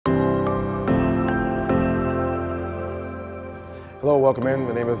Hello, welcome in.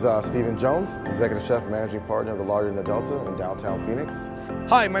 My name is Stephen Jones, Executive Chef and Managing Partner of the Larder in the Delta in downtown Phoenix.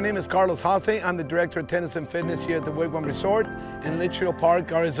 Hi, my name is Carlos Hassey. I'm the Director of Tennis and Fitness here at the Wigwam Resort in Litchfield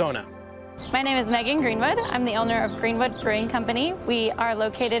Park, Arizona. My name is Greenwood. I'm the owner of Greenwood Brewing Company. We are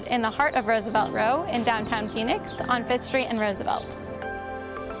located in the heart of Roosevelt Row in downtown Phoenix on 5th Street and Roosevelt.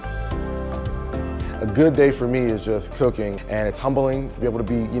 A good day for me is just cooking, and it's humbling to be able to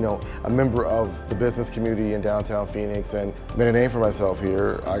be, a member of the business community in downtown Phoenix and made a name for myself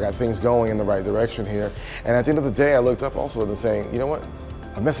here. I got things going in the right direction here. And at the end of the day, I looked up also and saying, you know what?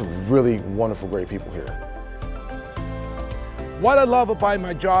 I've met some really wonderful, great people here. What I love about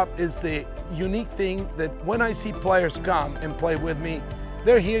my job is the unique thing that when I see players come and play with me,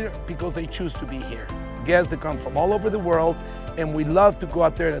 they're here because they choose to be here. Guests that come from all over the world, and we love to go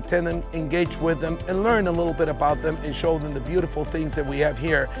out there and attend them, engage with them, and learn a little bit about them and show them the beautiful things that we have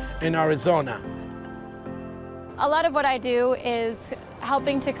here in Arizona. A lot of what I do is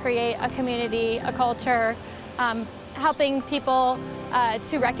helping to create a community, a culture, helping people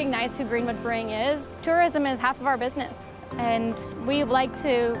to recognize who Greenwood Brewing is. Tourism is half of our business, and we like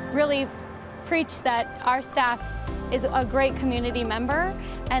to really preach that our staff is a great community member,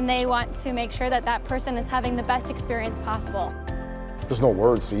 and they want to make sure that that person is having the best experience possible. There's no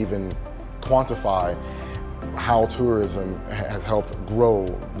words to even quantify how tourism has helped grow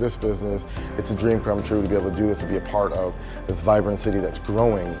this business. It's a dream come true to be able to do this, to be a part of this vibrant city that's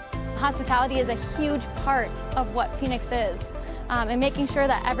growing. Hospitality is a huge part of what Phoenix is, and making sure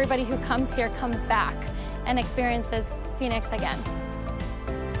that everybody who comes here comes back and experiences Phoenix again.